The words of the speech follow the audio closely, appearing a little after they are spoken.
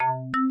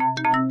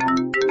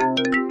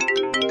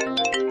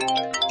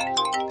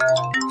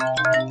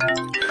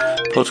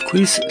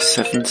PodQuiz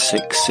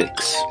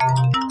 766.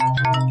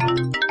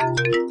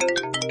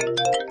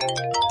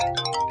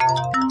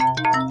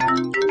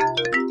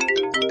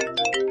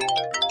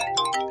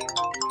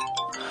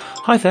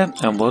 Hi there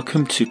and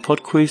welcome to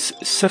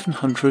PodQuiz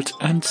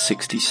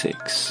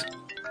 766.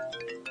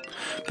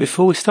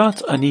 Before we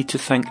start, I need to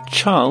thank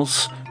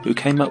Charles, who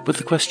came up with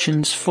the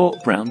questions for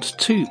round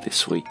 2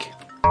 this week.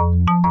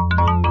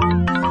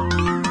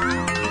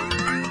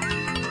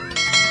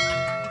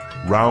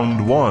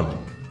 Round 1.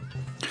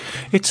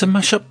 It's a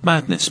Mashup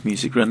Madness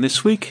music round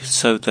this week,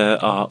 so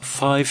there are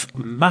 5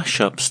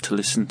 mashups to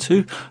listen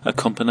to, a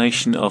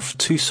combination of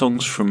 2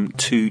 songs from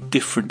 2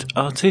 different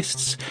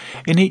artists.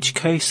 In each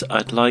case,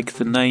 I'd like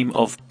the name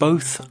of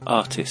both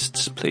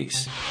artists,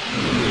 please.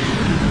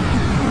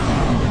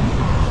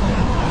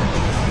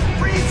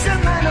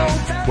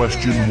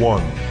 Question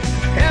 1.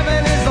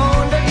 Heaven is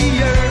under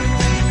the earth.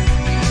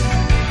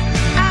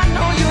 I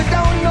know you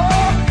don't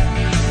know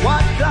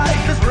what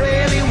life is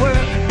really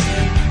worth.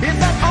 Is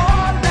that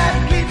all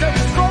that glitters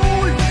is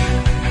gold?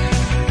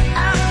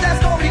 And that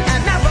story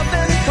had never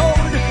been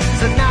told.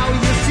 So now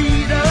you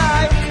see the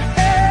light.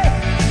 Hey,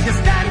 you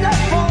stand up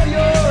for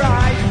your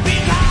right.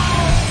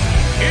 Because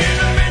in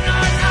the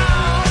midnight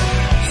hour,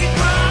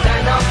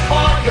 stand up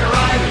for your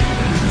right.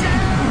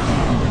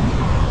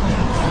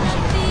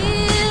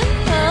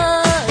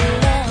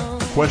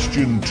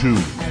 Question 2.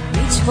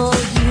 Reach for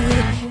you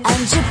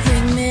and you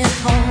bring me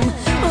home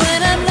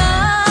when I'm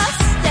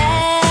lost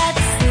at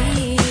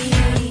sea.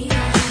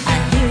 I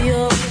hear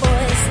your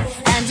voice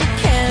and it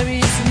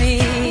carries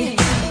me.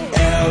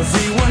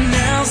 Everyone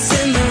else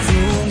in the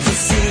room can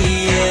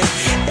see it.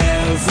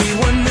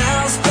 Everyone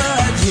else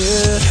but you.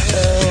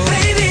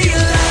 Baby, you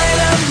light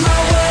up my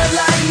world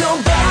like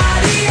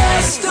nobody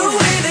else. The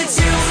way that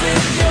you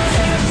flip your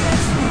hair.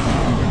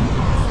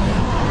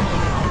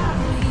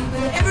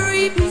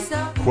 Every piece of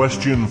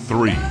Question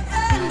 3.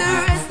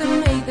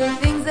 underestimate the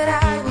things that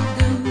I will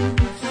do.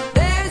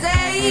 There's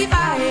a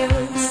fire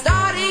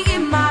starting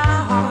in my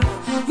heart,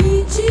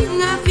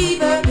 reaching a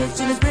fever pitch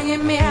and it's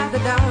bringing me out the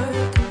dark.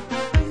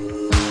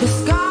 The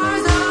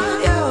scars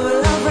of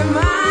your love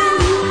remind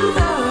me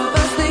of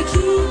us. They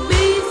keep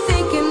me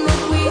thinking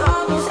that we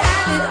almost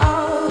had it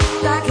all.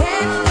 I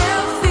can't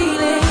help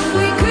feeling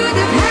we could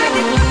have had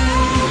it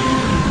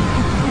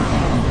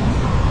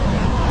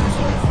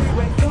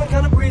Feeling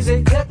kind of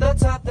breezy, get the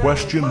top down.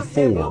 Question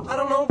 4. I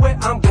don't know where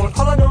I'm going.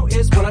 All I know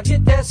is when I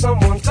get there,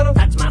 someone's gonna.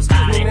 That's my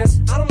style. I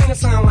don't mean to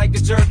sound like a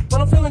jerk,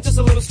 but I'm feeling just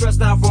a little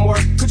stressed out from work.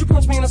 Could you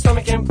punch me in the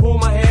stomach and pull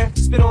my hair?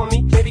 Spit on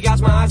me, maybe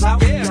gouge my eyes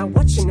out. Yeah. Now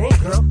what's your name,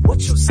 girl?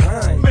 What's your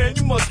sign? Man,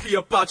 you must be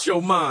about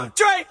your mind.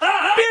 Dre,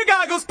 beer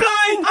goggles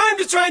blind. I'm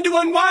just trying to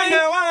unwind.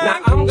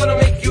 Now I'm gonna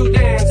make you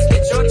dance.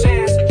 Get your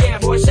chance. Yeah,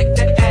 boy, shake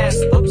that ass.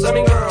 Oops, I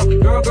mean girl,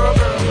 girl, girl,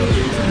 girl.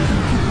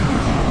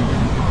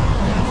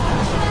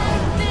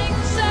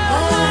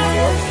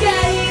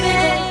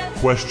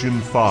 Question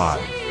 5.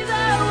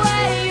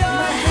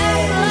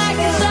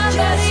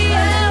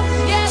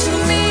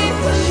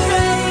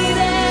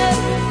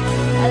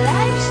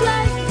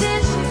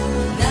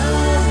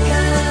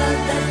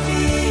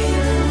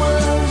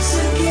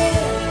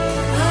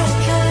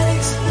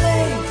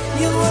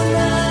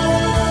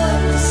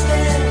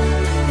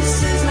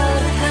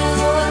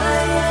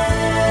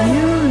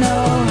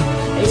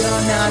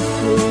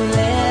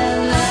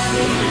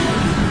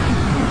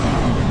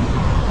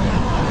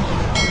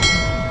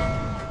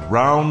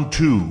 Round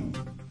 2.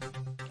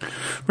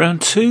 Round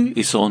 2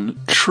 is on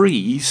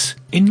trees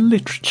in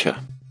literature.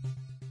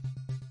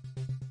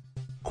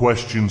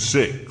 Question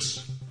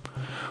 6.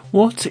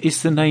 What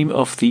is the name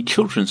of the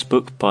children's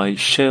book by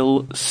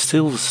Shel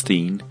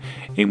Silverstein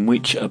in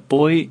which a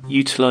boy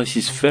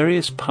utilises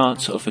various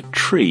parts of a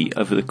tree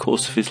over the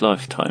course of his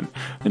lifetime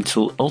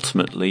until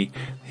ultimately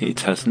it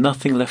has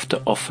nothing left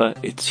to offer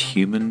its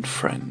human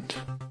friend?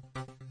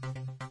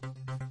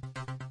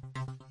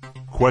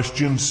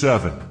 Question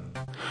 7.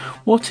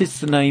 What is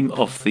the name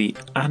of the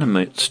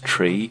animate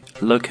tree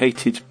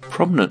located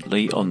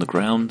prominently on the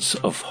grounds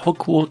of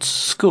Hogwarts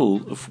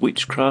School of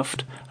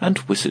Witchcraft and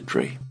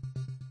Wizardry?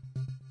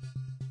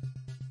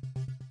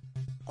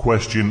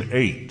 Question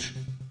 8.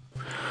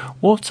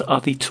 What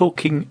are the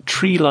talking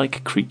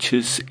tree-like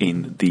creatures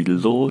in The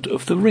Lord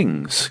of the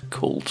Rings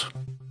called?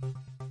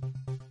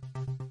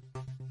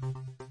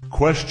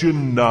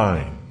 Question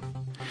 9.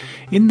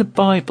 In the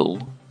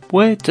Bible,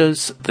 where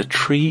does the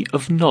tree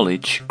of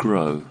knowledge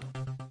grow?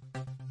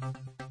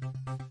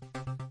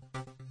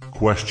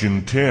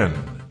 Question 10.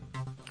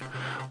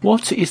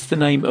 What is the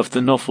name of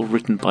the novel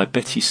written by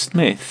Betty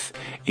Smith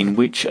in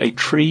which a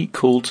tree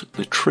called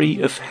the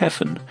Tree of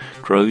Heaven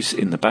grows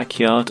in the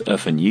backyard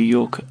of a New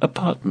York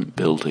apartment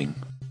building?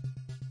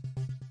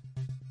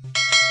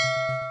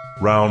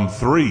 Round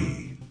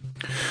 3.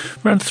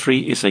 Round 3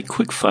 is a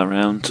quickfire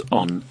round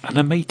on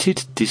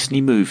animated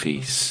Disney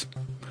movies.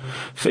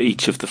 For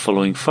each of the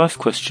following 5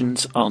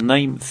 questions, I'll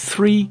name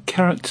 3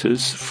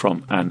 characters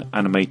from an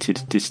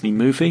animated Disney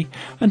movie,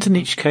 and in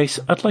each case,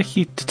 I'd like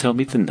you to tell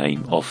me the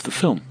name of the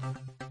film.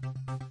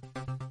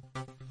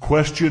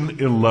 Question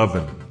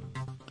 11.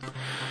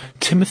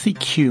 Timothy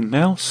Q.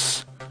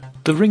 Mouse,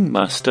 the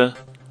Ringmaster,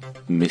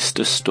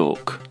 Mr.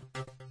 Stork.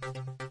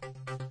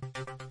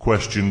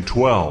 Question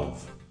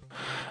 12.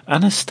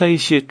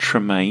 Anastasia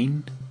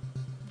Tremaine,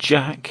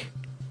 Jack,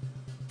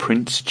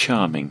 Prince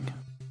Charming.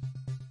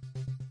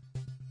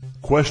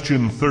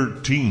 Question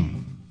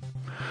 13.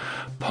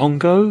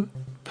 Pongo,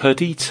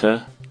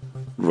 Perdita,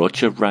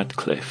 Roger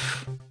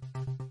Radcliffe.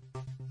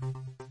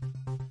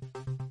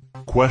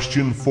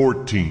 Question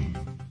 14.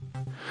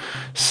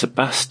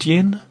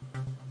 Sebastian,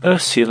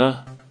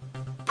 Ursula,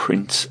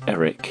 Prince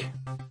Eric.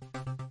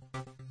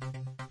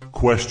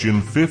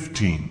 Question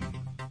 15.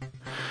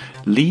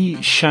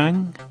 Li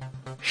Shang,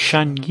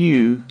 Shan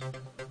Yu,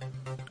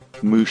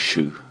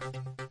 Mushu.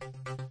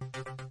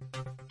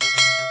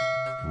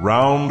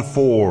 Round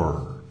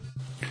 4.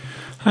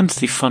 And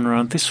the fun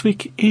round this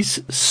week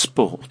is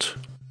sport.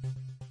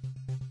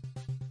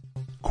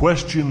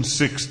 Question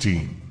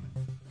 16.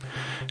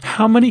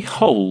 How many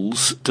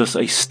holes does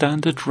a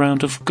standard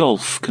round of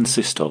golf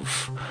consist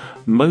of?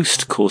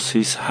 Most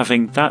courses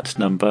having that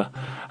number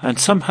and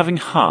some having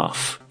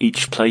half,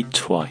 each played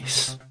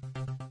twice.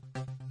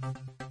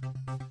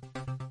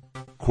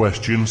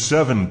 Question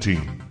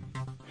 17.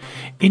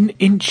 In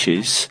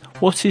inches,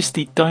 what is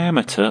the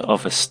diameter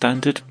of a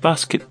standard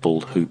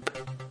basketball hoop?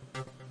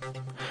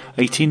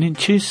 18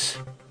 inches,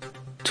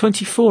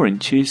 24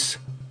 inches,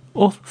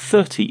 or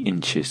 30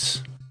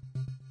 inches?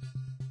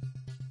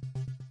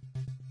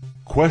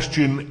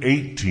 Question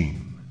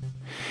 18.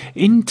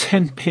 In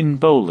 10-pin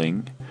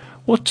bowling,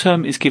 what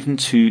term is given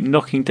to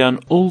knocking down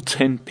all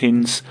 10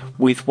 pins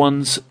with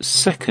one's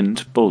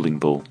second bowling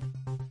ball?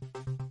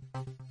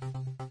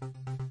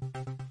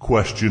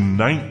 Question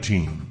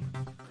 19.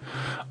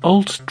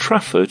 Old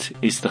Trafford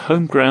is the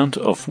home ground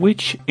of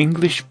which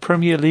English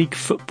Premier League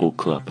football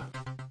club?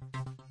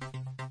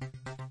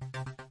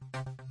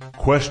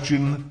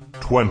 Question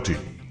 20.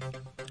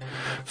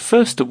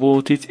 First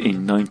awarded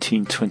in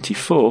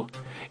 1924,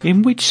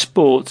 in which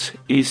sport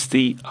is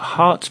the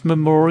Hart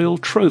Memorial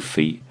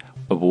Trophy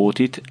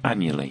awarded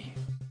annually?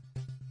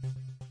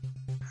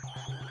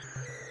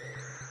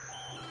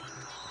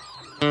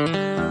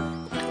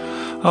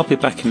 I'll be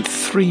back in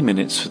 3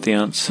 minutes with the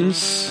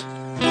answers.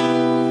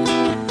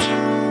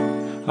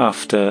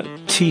 After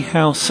Tea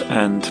House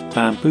and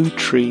Bamboo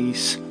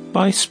Trees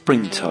by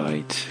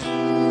Springtide.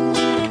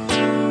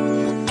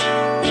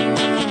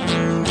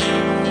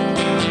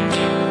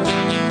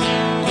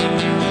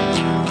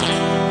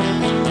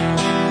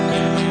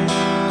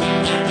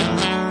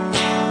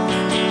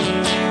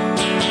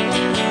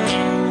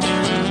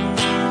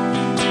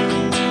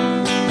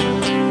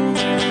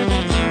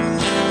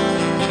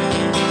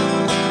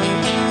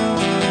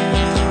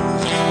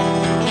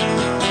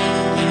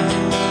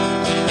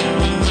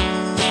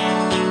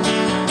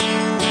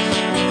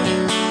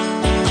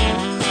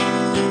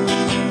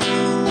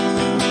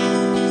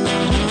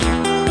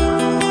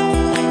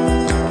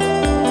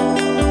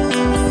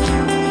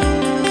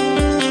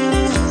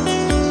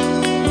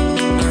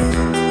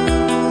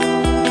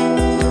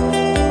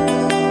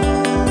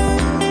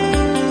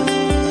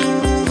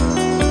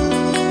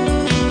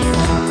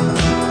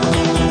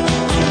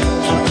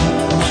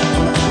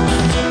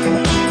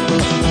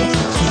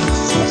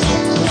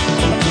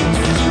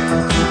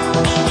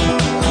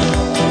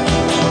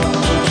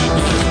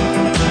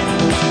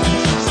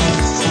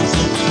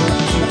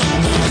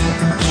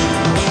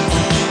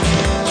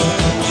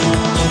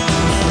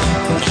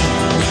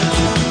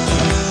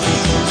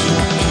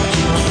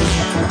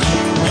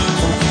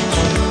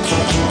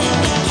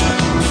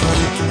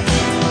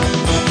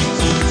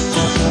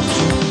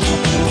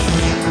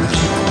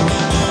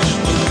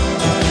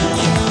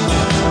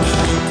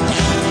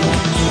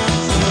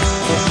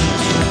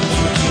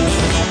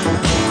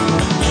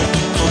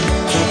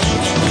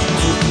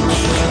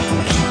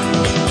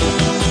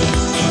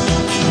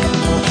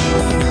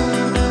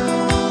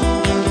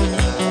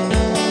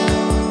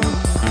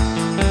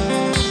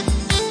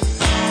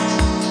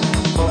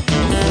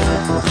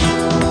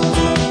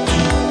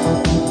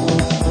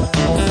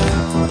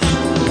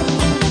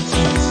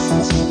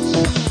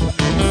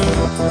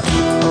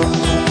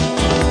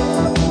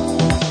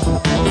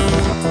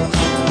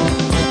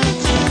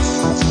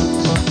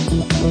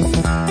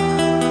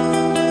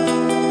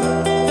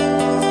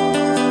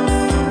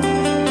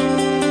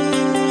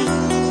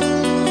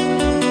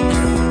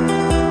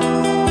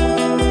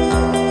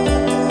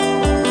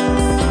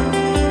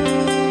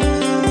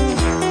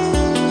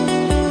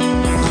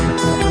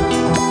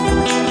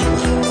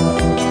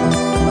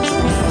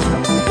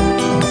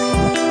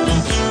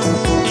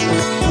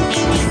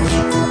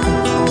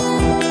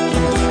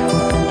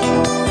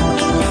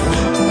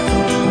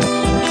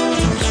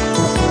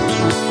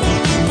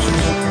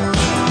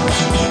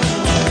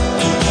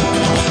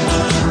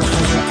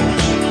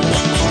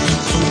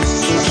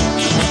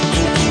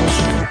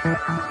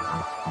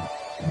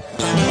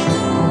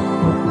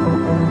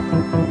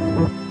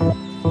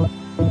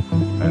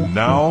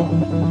 Now,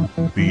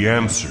 the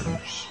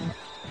answers.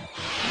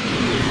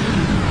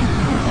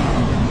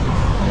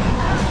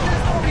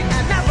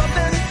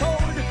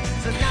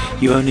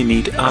 You only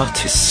need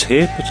artists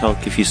here, but I'll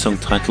give you song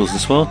titles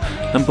as well.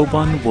 Number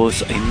 1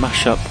 was a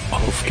mashup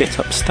of Get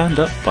Up Stand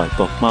Up by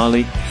Bob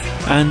Marley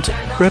and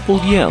Rebel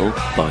Yell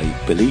by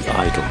Billy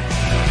Idol.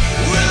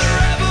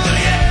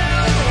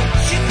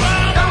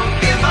 Don't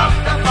give up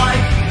the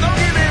fight, don't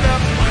give it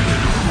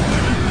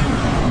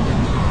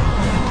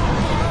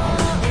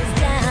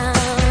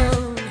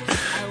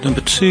up.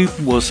 Number 2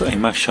 was a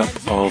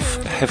mashup of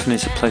Heaven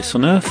is a Place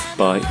on Earth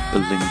by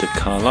Belinda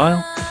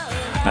Carlisle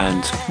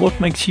and What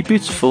Makes You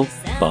Beautiful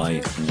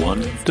by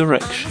One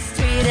Direction.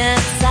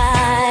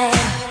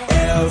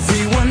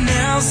 Everyone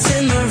else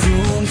in the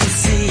room can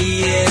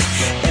see it.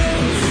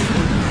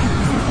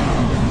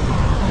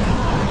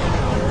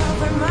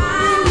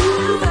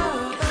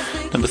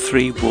 Number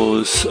 3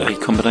 was a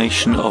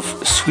combination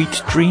of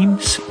Sweet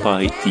Dreams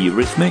by The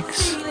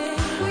Eurythmics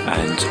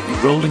and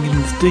Rolling in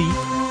the Deep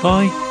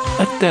by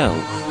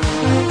Adele.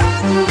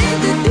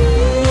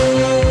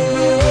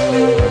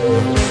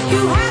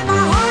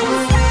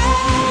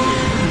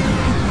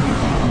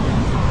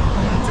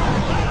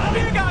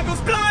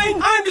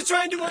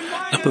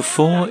 Number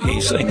 4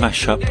 is a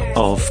mashup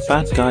of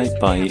Bad Guy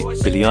by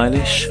Billie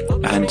Eilish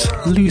and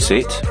Lose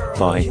It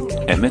by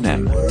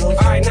Eminem.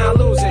 Alright, now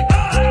lose it.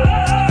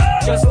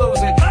 Just lose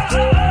it.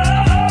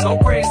 Go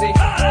crazy.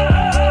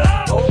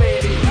 Oh,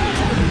 baby.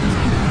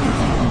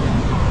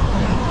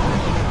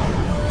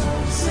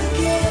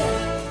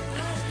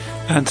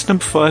 And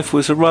number 5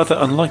 was a rather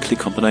unlikely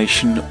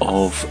combination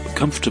of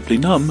Comfortably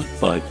Numb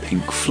by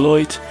Pink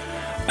Floyd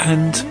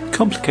and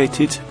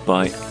Complicated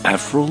by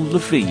Avril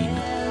Lavigne.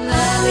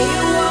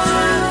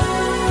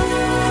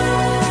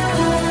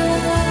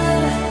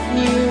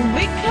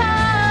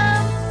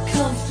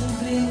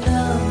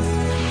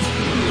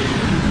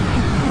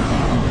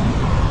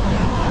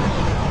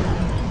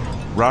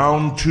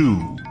 Round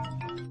 2.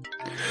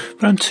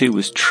 Round 2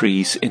 was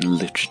trees in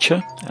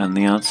literature, and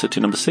the answer to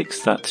number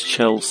 6, that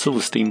Shel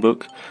Silverstein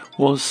book,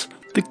 was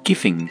The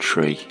Giving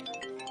Tree.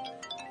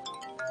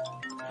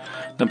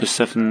 Number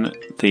 7,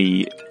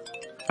 the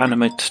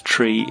animate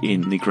tree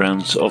in the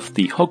grounds of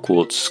the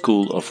Hogwarts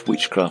School of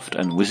Witchcraft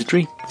and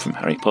Wizardry from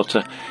Harry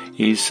Potter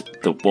is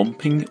the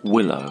Whomping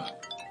Willow.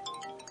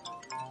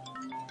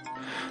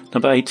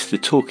 Number 8, the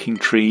talking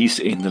trees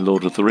in the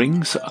Lord of the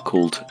Rings are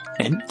called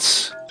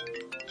Ents.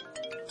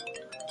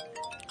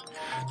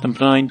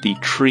 Number 9, the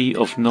Tree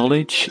of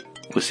Knowledge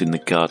was in the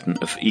Garden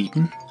of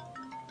Eden.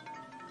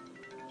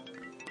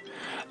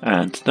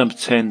 And number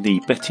 10, the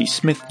Betty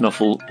Smith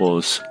novel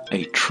was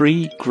A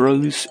Tree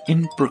Grows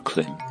in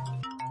Brooklyn.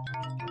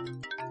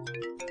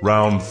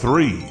 Round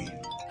 3.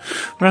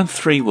 Round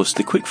 3 was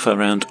the quickfire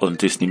round on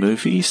Disney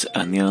movies,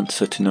 and the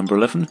answer to number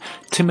 11,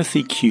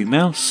 Timothy Q.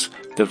 Mouse,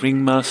 The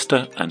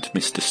Ringmaster and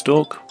Mr.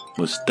 Stork,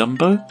 was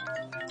Dumbo.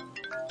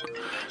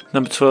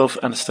 Number 12,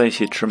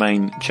 Anastasia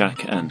Tremaine,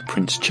 Jack and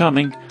Prince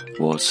Charming,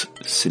 was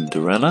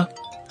Cinderella.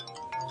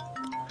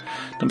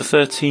 Number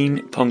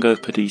 13, Pongo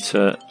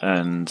Perdita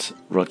and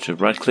Roger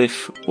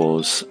Radcliffe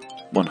was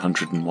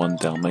 101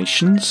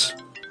 Dalmatians.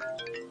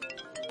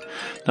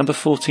 Number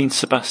 14,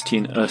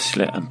 Sebastian,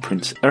 Ursula and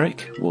Prince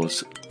Eric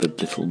was The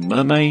Little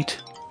Mermaid.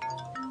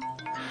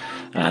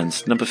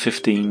 And number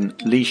 15,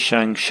 Li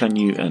Shang,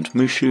 Shanyu and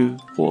Mushu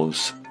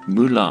was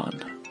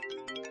Mulan.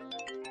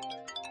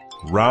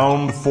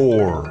 Round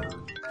 4.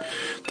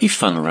 The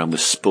final round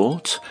was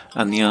sport,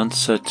 and the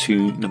answer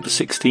to number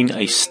 16,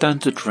 a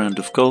standard round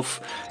of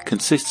golf,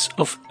 consists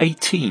of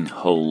 18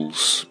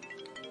 holes.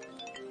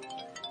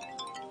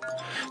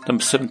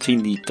 Number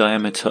 17, the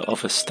diameter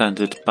of a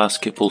standard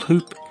basketball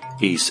hoop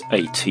is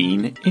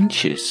 18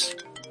 inches.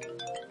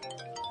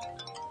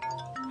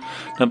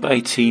 Number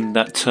 18,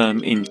 that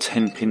term in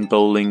 10-pin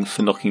bowling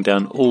for knocking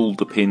down all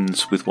the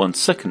pins with 1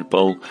 second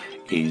bowl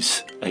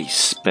is a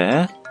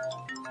spare.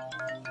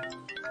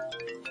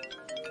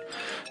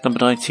 Number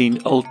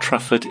 19, Old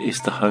Trafford is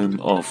the home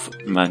of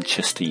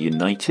Manchester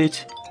United.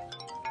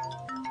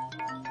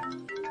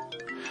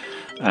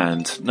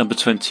 And number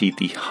 20,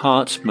 the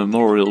Hart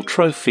Memorial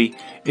Trophy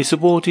is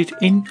awarded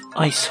in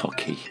ice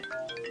hockey.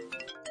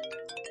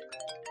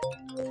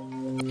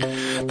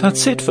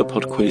 That's it for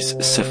Pod Quiz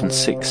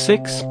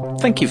 766.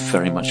 Thank you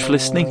very much for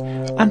listening,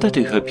 and I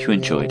do hope you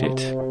enjoyed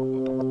it.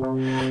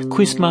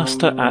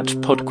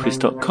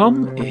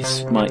 Quizmaster@podquiz.com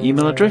is my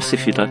email address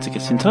if you'd like to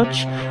get in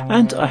touch,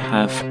 and I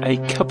have a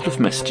couple of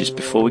messages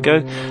before we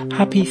go.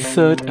 Happy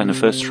 3rd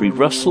anniversary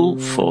Russell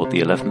for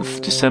the 11th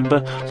of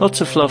December. Lots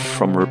of love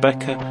from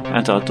Rebecca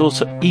and our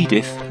daughter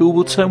Edith, who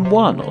will turn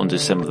 1 on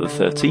December the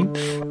 13th.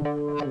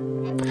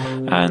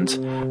 And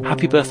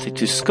happy birthday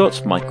to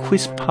Scott, my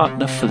quiz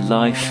partner for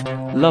life.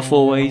 Love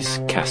always,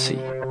 Cassie.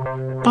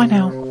 Bye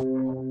now.